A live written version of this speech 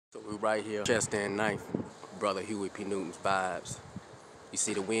So we right here, chest and knife, brother Huey P. Newton's vibes. You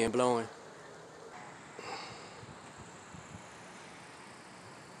see the wind blowing?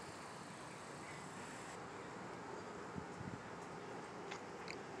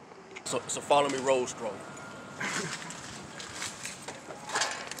 So follow me, road stroke.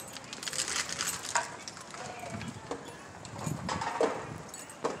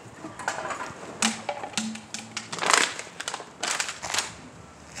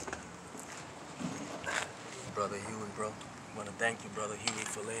 Brother Huey, bro. I want to thank you, brother Huey,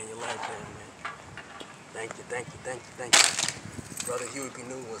 for laying your life down, man. Thank you, thank you, thank you, thank you. Brother Huey P.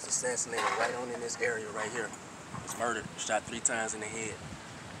 Newton was assassinated right on in this area right here. He was murdered, shot 3 times in the head.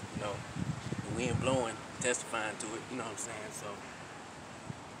 You know, the wind blowing, testifying to it, you know what I'm saying? So,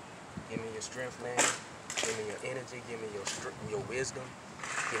 give me your strength, man. Give me your energy, give me your wisdom,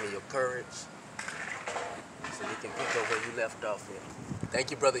 give me your courage, so we can pick up where you left off here. Thank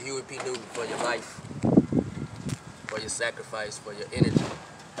you, brother Huey P. Newton, for your life, for your sacrifice, for your energy.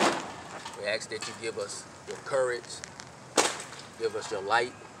 We ask that you give us your courage, give us your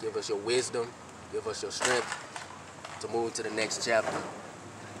light, give us your wisdom, give us your strength to move to the next chapter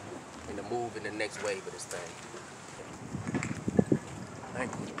and to move in the next wave of this thing.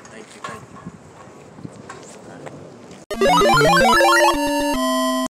 Thank you, thank you, thank you.